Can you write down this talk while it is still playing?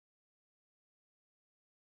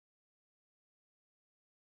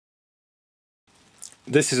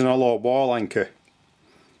This is an hollow wall anchor,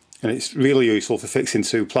 and it's really useful for fixing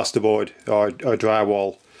to plasterboard or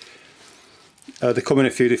drywall. They come in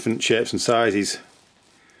a few different shapes and sizes.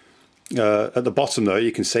 At the bottom though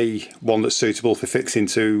you can see one that's suitable for fixing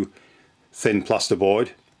to thin plasterboard,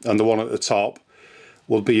 and the one at the top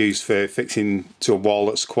will be used for fixing to a wall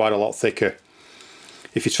that's quite a lot thicker.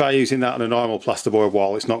 If you try using that on a normal plasterboard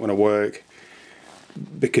wall, it's not going to work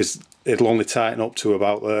because it'll only tighten up to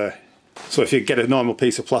about there. So if you get a normal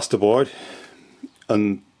piece of plasterboard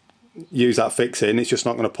and use that fixing, it's just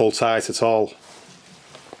not going to pull tight at all.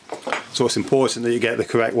 So it's important that you get the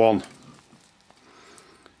correct one.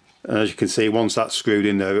 And as you can see, once that's screwed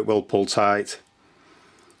in there, it will pull tight.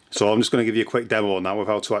 So I'm just going to give you a quick demo now of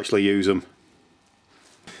how to actually use them.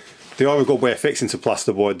 They are a good way of fixing to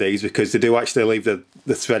plasterboard, these, because they do actually leave the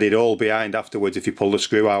threaded hole behind afterwards if you pull the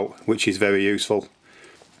screw out, which is very useful.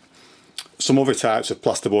 Some other types of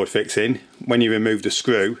plasterboard fixing, when you remove the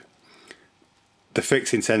screw, the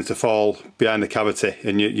fixing tends to fall behind the cavity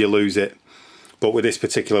and you lose it. But with this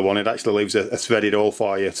particular one, it actually leaves a threaded hole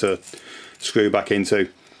for you to screw back into.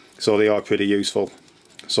 So they are pretty useful.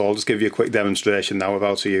 So I'll just give you a quick demonstration now of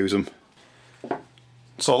how to use them.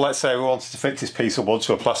 So let's say we wanted to fix this piece of wood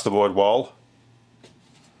to a plasterboard wall.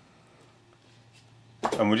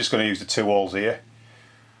 And we're just going to use the two holes here.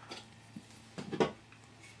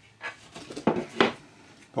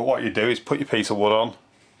 But what you do is put your piece of wood on.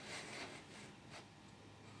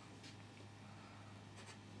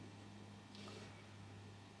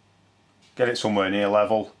 Get it somewhere near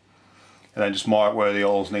level, and then just mark where the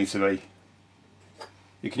holes need to be.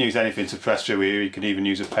 You can use anything to press through here, you can even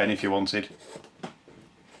use a pen if you wanted.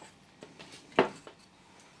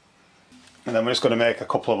 And then we're just going to make a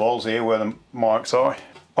couple of holes here where the marks are.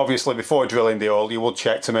 Obviously before drilling the hole you would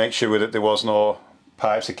check to make sure that there was no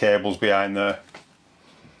pipes or cables behind there.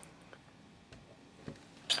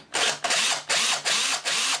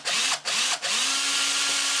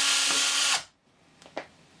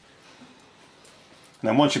 And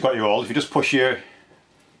then once you've got your hole, if you just push your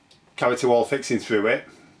cavity wall fixing through it,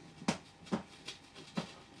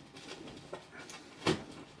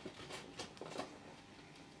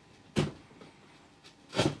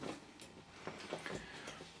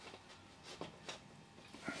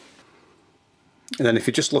 and then if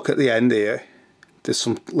you just look at the end here, there's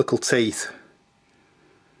some little teeth.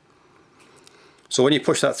 So when you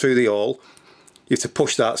push that through the hole, you have to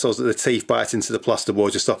push that so that the teeth bite into the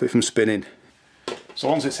plasterboard to stop it from spinning. So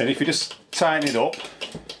once it's in, if you just tighten it up,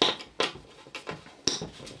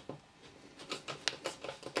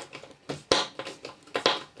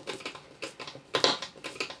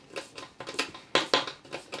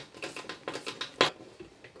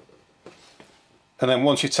 and then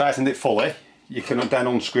once you've tightened it fully, you can then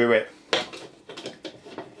unscrew it.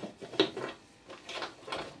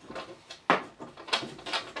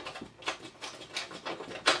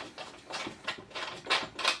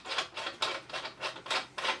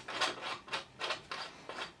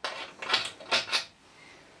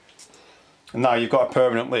 And now you've got a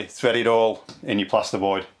permanently threaded hole in your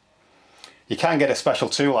plasterboard. You can get a special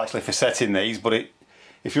tool actually for setting these, but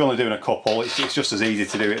if you're only doing a couple, it's just as easy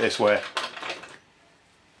to do it this way.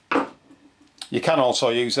 You can also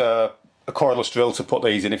use a cordless drill to put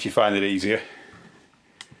these in if you find it easier.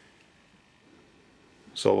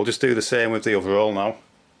 So we'll just do the same with the other hole now.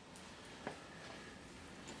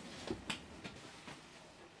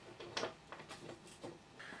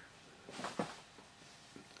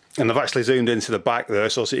 And I've actually zoomed into the back there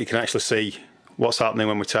so that you can actually see what's happening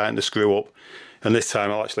when we tighten the screw up. And this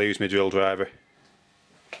time I'll actually use my drill driver.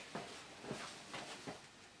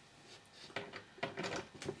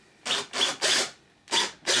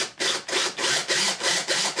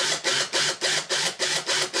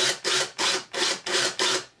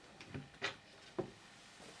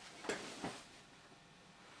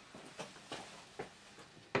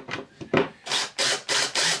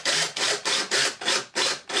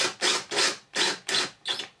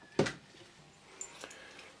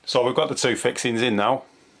 So we've got the two fixings in now.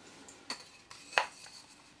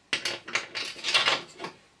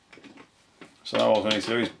 So now all we need to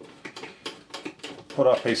do is put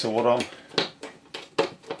our piece of wood on.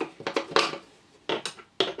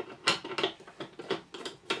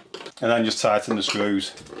 And then just tighten the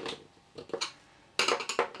screws.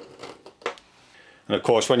 And of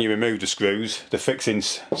course when you remove the screws, the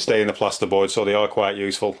fixings stay in the plasterboard, so they are quite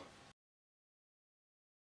useful.